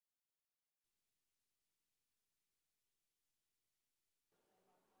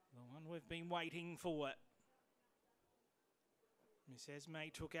One we've been waiting for. Miss Esme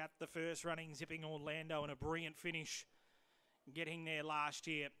took out the first running, zipping Orlando, and a brilliant finish getting there last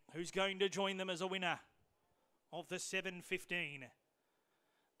year. Who's going to join them as a winner of the 7:15?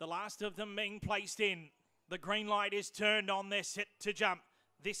 The last of them being placed in. The green light is turned on. They're set to jump.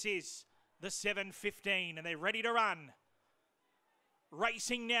 This is the 7:15, and they're ready to run.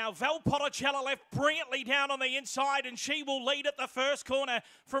 Racing now, Valpolicela left brilliantly down on the inside, and she will lead at the first corner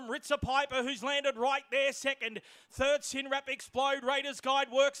from Ritza Piper, who's landed right there second. Third, Sinrap Explode. Raiders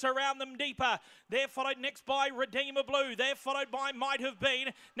Guide works around them deeper. They're followed next by Redeemer Blue. They're followed by Might Have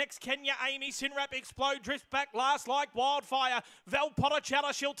Been. Next, Kenya Amy. Sinrap Explode drifts back last like wildfire.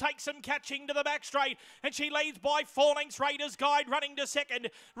 Valpolicela, she'll take some catching to the back straight, and she leads by 4 lengths. Raiders Guide running to second.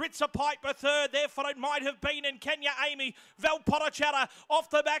 Ritza Piper third. They're followed Might Have Been and Kenya Amy. Valpolicela off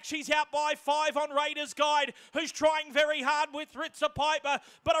the back, she's out by 5 on Raiders Guide, who's trying very hard with Ritza Piper,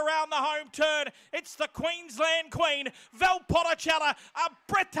 but around the home turn, it's the Queensland Queen, Valpolicela, a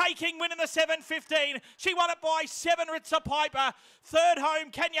breathtaking win in the 7:15. She won it by 7, Ritza Piper. Third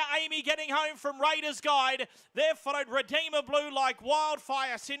home, Kenya Amy getting home from Raiders Guide. There followed Redeemer Blue like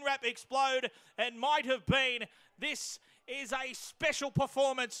wildfire, Sinrap Explode, and Might Have Been. This is a special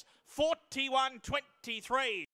performance, 41-23.